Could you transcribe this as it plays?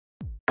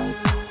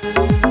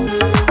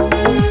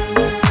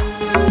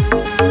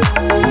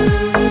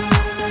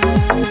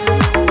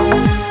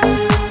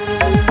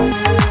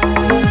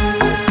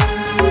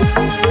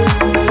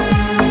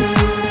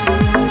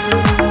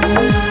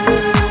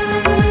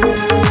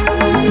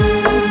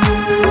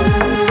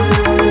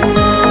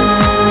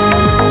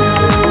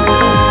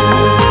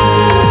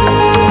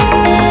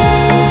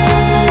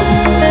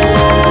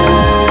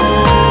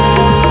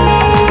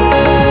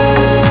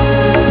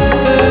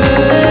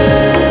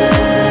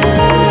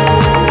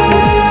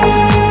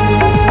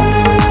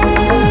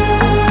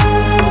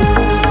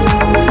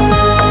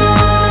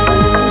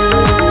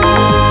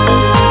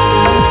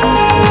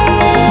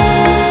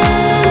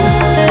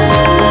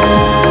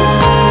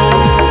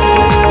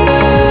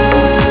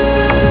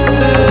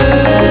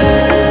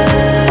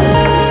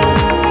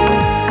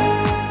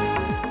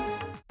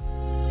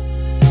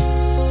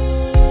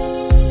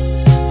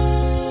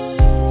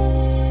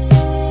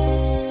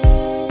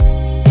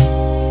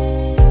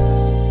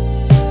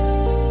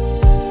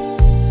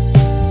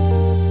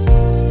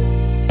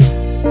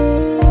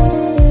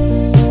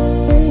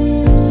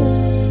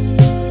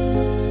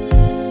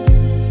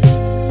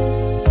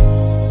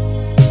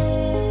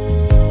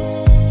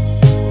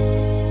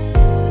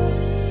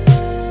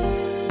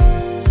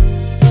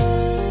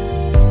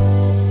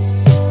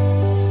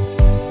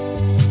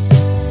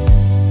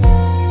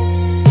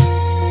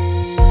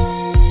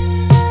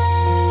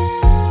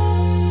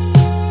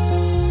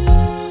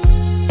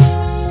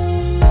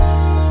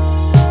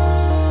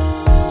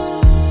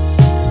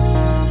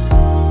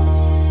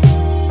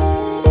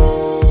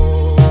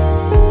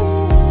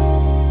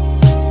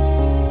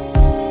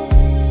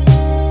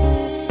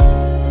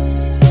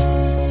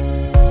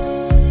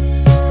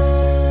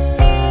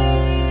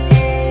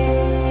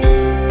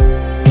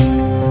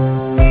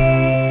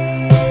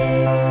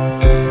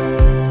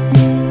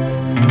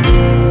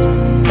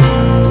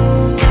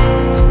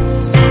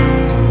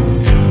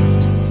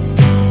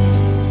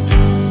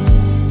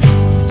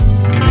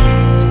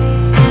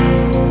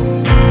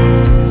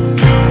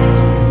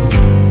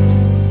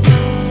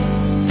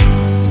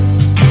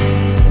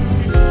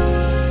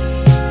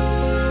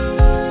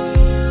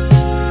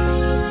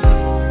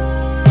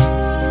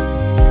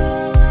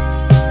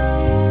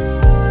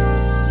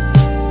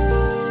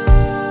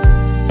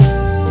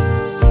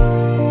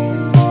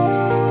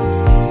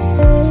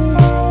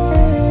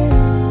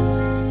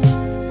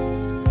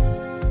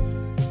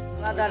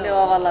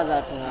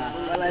বাজার তোমার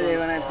বলা যায়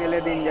মানে তেলে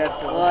দিন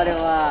যাচ্ছে ওরে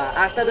বাহ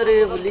আস্তা ধরে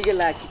ভুলি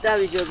গেলা কিতা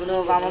বিষয় কোনো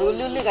আমার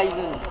উল্লি উল্লি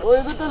খাইছো ওই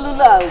তো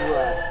লুলা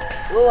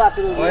ও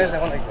আতুর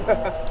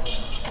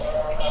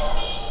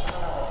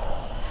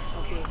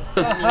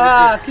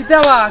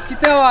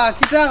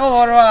কিতা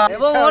খবর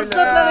এবং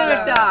ওরসত না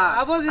বেটা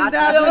আবো জিন্দা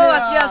আবো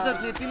আসি আসত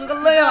নি তিন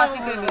গল্লই আসি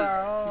দেবি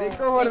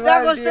দেখো কিতা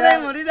কষ্ট দেয়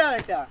মরি যা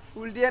বেটা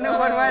উল্টিয়ে নে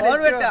করবা ওর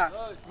বেটা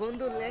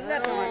বন্ধু লেঙ্গা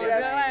তোমাকে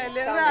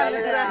লেঙ্গা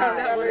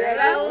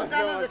ও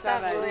জানো চেষ্টা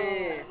করে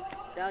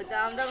যা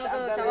আমরা মতো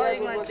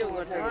স্বাভাবিক মানুষ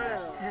করতে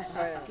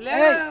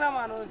লেঙ্গা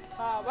মানুষ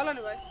হ্যাঁ বলো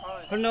নি ভাই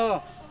শুনো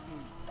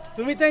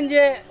তুমি তেন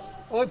যে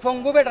ওই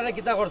ফঙ্গু বেটারে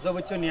কিতা করছো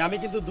বুঝছো নি আমি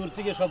কিন্তু দূর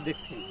থেকে সব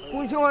দেখছি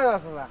কোন সময়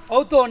আসলা ও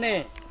তো নে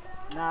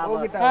না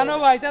কেন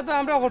ভাই তা তো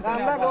আমরা করছি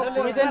না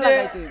তুমি তেন যে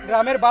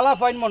গ্রামের বালা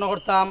ফাইন মনে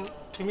করতাম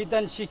তুমি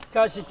তেন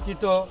শিক্ষা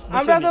শিক্ষিত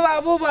আমরা তো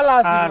বাবু বালা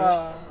আছি আর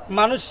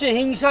মানুষে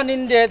হিংসা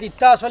নিন্দে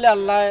ইত্যা আসলে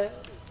আল্লাহ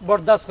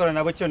বরদাস্ত করে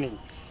না বুঝছো নি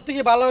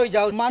থেকে ভালো হয়ে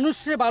যাও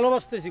মানুষে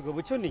ভালোবাসতে শিখো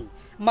বুঝছো নি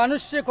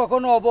মানুষে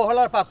কখনো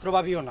অবহেলার পাত্র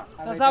ভাবিও না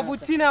আচ্ছা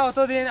বুঝছি না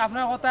অতদিন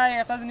আপনার কথায়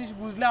একটা জিনিস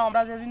বুঝলাম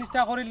আমরা যে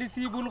জিনিসটা করে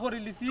লিছি ভুল করে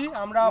লিছি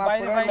আমরা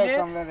বাইরে বাইরে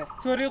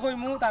সরি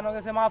কইমু তানো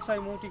গেছে মাফ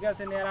চাইমু ঠিক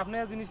আছে নে আর আপনি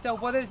জিনিসটা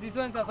উপদেশ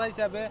দিছেন চাচা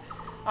হিসাবে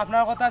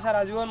আপনার কথা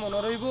সারা জীবন মনে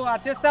রইব আর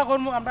চেষ্টা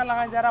করবো আমরা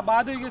লাগাই যারা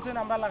বাদ হয়ে গেছেন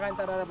আমরা লাগাই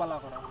তারা বালা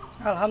করা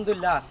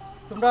আলহামদুলিল্লাহ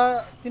তোমরা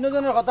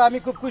তিনজনের কথা আমি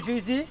খুব খুশি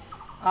হয়েছি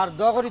আর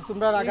দোয়া করি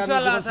তোমরা আগামী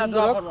ইনশাআল্লাহ জীবন আচ্ছা সুন্দর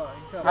দোয়া হোক। করব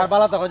ইনশাআল্লাহ আর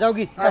ভালো থাকো যাও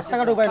কি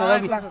রাস্তাঘাট উপায় না যাও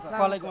কি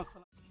ওয়ালাইকুম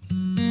আসসালাম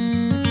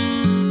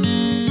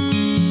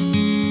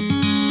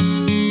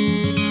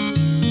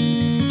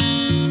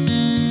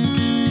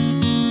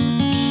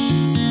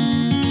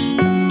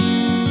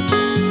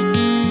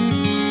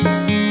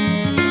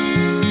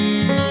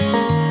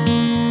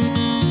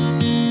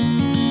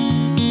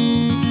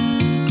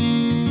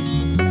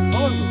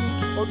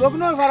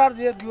দক্ষিণ পাড়ার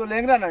যে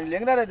লেংরা নাই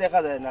লেংরারে দেখা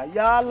যায় না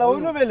ইয়া আল্লাহ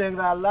হইলো বে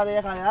লেংরা আল্লাহর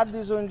এক আয়াত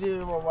দিছন যে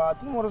বাবা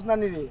তুমি মরস না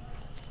নিবে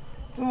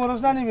তুমি মরস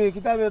না নিবে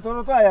কিতাবে তোর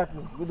তো আয়াত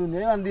নো গুদু নে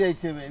আন দি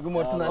আইছে বে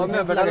গুমর তো না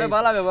বেটালে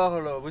বালা ব্যবহার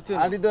করলো বুঝছো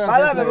আদি তো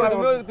ভালো ব্যবহার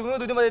তুমিও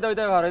দুদিন বাদে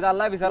দিতে পারো এটা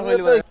আল্লাহ বিচার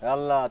করিব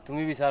আল্লাহ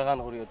তুমি বিচার খান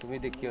করিও তুমি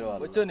দেখিও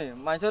বুঝছো নি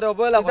মানুষের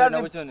অবহেলা করো না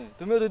বুঝছো নি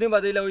তুমিও দুদিন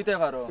বাদে দিলে হইতে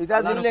পারো এটা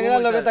দিন লেংরা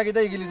লগে তাকিতে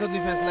ইংলিশ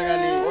ডিফেন্স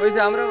লাগালি ওই যে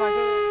আমরা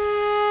মানুষ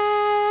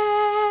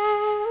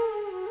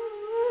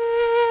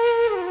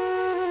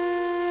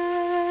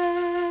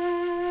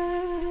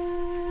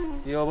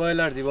এই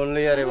অবহেলার জীবন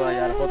লইয়া রে ভাই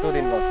আর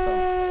কতদিন বাঁচতাম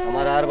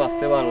আমার আর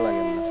বাঁচতে ভালো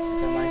লাগে না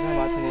এটা মানুষের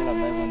মাছ নিলাম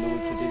নাই বন্ধু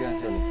বুঝছো ঠিক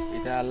আছে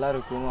এটা আল্লাহর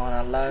হুকুম আর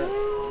আল্লাহর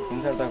হুকুম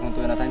ছাড়া তখন তো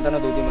না তাই না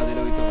দুদিন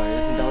বাজিলে হইতে পারে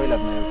চিন্তা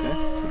হইলাম না ওকে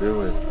শুধুই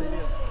বয়স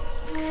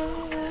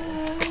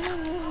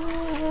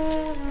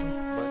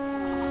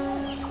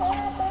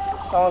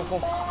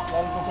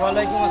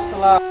ওয়ালাইকুম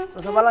আসসালাম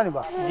তো ভালো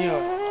নিবা জি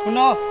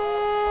শুনো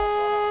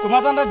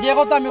তোমার তো যে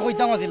কথা আমি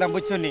কইতাম আসছিলাম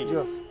বুঝছো নি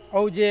ও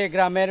যে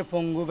গ্রামের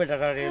পঙ্গু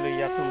বেটাটা রে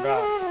লইয়া তোমরা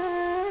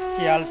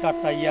খেয়াল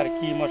টাটাই আর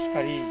কি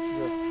মস্কারি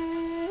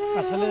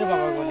আসলে রে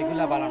বাবা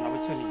বলিগুলা বালা না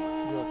বুঝছো নি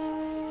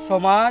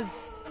সমাজ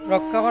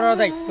রক্ষা করার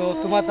দায়িত্ব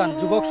তোমার তান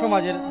যুবক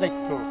সমাজের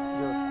দায়িত্ব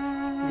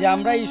যে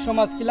আমরা এই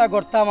সমাজ কিলা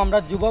করতাম আমরা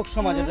যুবক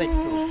সমাজের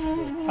দায়িত্ব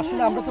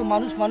আসলে আমরা তো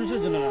মানুষ মানুষের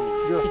জন্য না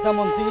এটা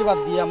মন থেকে বাদ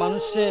দিয়া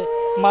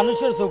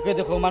মানুষের চোখে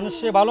দেখো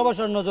মানুষে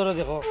ভালোবাসার নজরে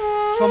দেখো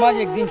সমাজ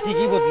একদিন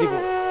ঠিকই বদলিব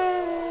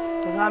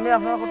আমি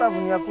আপনার কথা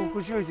শুনিয়া খুব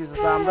খুশি হয়েছি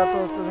আমরা তো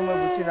সময়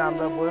বুঝছি না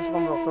আমরা বয়স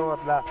কম রক্ত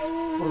পাতলা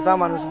পুরোটা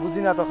মানুষ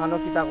বুঝি না তখনও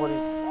কিতা করি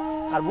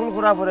আর ভুল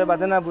করা পরে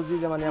বাদে না বুঝি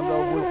যে মানে আমরা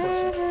ভুল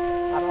করছি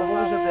আর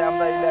ভবিষ্যতে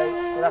আমরা ইলাই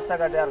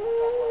রাস্তাঘাটে আর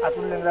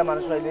আতুল লেংরা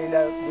মানুষ হইলে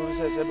ইলাই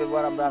ভবিষ্যতে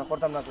ব্যবহার আমরা আর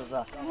করতাম না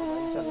চাচা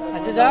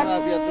আচ্ছা যাক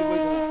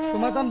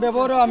তোমার তান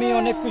ব্যবহারও আমি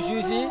অনেক খুশি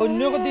হয়েছি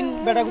অন্য দিন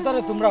বেটা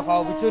গুতারে তোমরা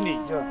খাও বুঝছো নি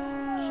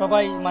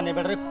সবাই মানে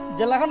বেটারে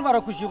জেলাখান পারো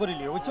খুশি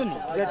করিলি বুঝছো নি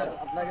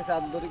আপনার কাছে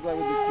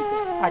আন্তরিকভাবে দুঃখিত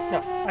আচ্ছা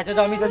আচ্ছা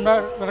যাও আমি তোমরা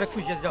ব্যাপারে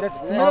খুশি আছি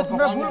যাও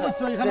তোমরা ভুল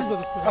করছো এখানে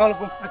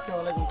ওয়ালাইকুম আচ্ছা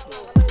ওয়ালাইকুম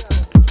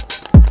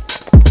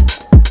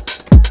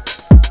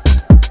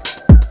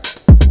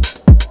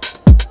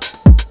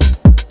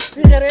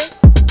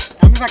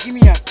আমি বাকি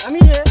মিয়া আমি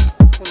রে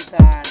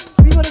সুলতান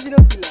তুই বলে দিল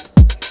কিলা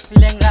তুই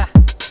লেংরা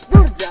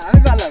দূর যা আমি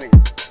ভালো লাগে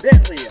বেশ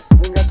হইয়া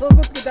মুঙ্গা তো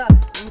কত কিটা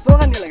তো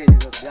গানি লাগাই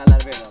দিছ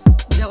জালার বেলা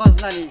যে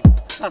গজলানি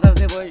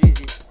কথাতে বসে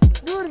গেছি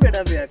দূর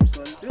বেটা বেক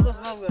কোন তুই কস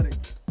মাফ করে